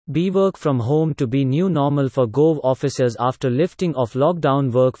B. Work from home to be new normal for Gov offices after lifting of lockdown.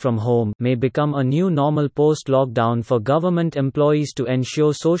 Work from home may become a new normal post-lockdown for government employees to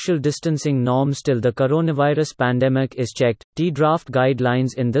ensure social distancing norms till the coronavirus pandemic is checked. Draft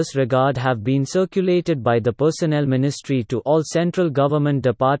guidelines in this regard have been circulated by the Personnel Ministry to all central government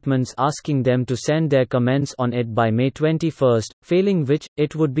departments, asking them to send their comments on it by May 21, failing which,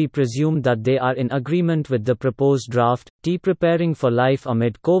 it would be presumed that they are in agreement with the proposed draft. Preparing for life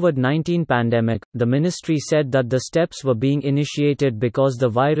amid COVID-19 pandemic, the ministry said that the steps were being initiated because the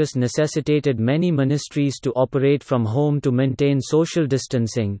virus necessitated many ministries to operate from home to maintain social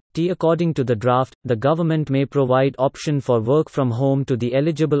distancing. According to the draft, the government may provide option for work from home to the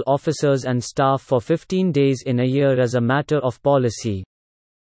eligible officers and staff for 15 days in a year as a matter of policy.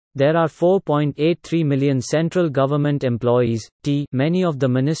 There are 4.83 million central government employees. Many of the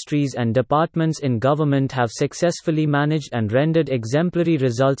ministries and departments in government have successfully managed and rendered exemplary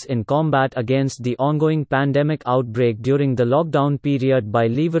results in combat against the ongoing pandemic outbreak during the lockdown period by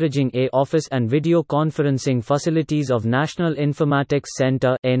leveraging office and video conferencing facilities of National Informatics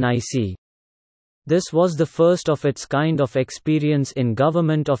Centre (NIC). This was the first of its kind of experience in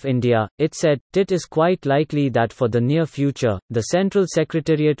Government of India, it said. It is quite likely that for the near future, the Central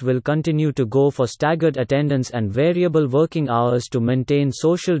Secretariat will continue to go for staggered attendance and variable working hours to maintain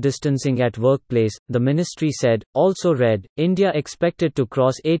social distancing at workplace, the ministry said. Also read, India expected to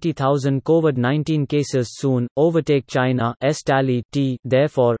cross 80,000 COVID-19 cases soon, overtake China's tally.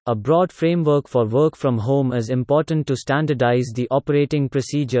 Therefore, a broad framework for work from home is important to standardize the operating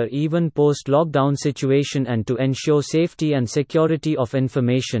procedure even post-lockdown situation and to ensure safety and security of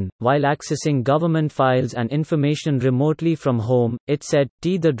information, while accessing government files and information remotely from home, it said.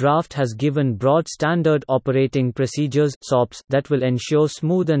 The draft has given broad standard operating procedures (SOPs) that will ensure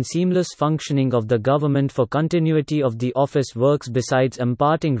smooth and seamless functioning of the government for continuity of the office works besides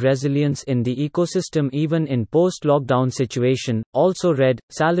imparting resilience in the ecosystem even in post-lockdown situation. Also read,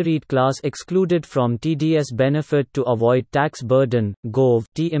 salaried class excluded from TDS benefit to avoid tax burden. Gov.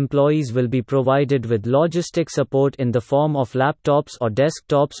 Employees will be provided with logistic support in the form of laptops or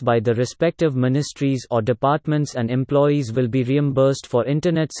desktops by the respective ministries or departments, and employees will be reimbursed for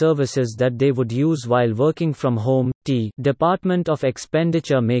internet services that they would use while working from home. Department of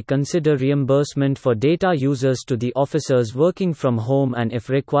Expenditure may consider reimbursement for data users to the officers working from home and if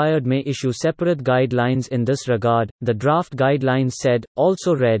required may issue separate guidelines in this regard, the draft guidelines said.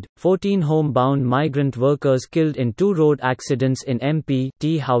 Also read, 14 home-bound migrant workers killed in 2 road accidents in MP.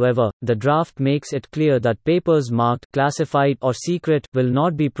 However, the draft makes it clear that papers marked classified or secret will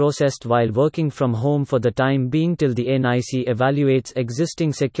not be processed while working from home for the time being till the NIC evaluates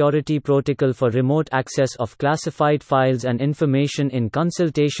existing security protocol for remote access of classified files and information in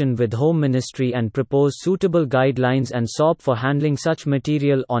consultation with Home Ministry and propose suitable guidelines and SOP for handling such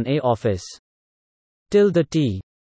material on office. Till the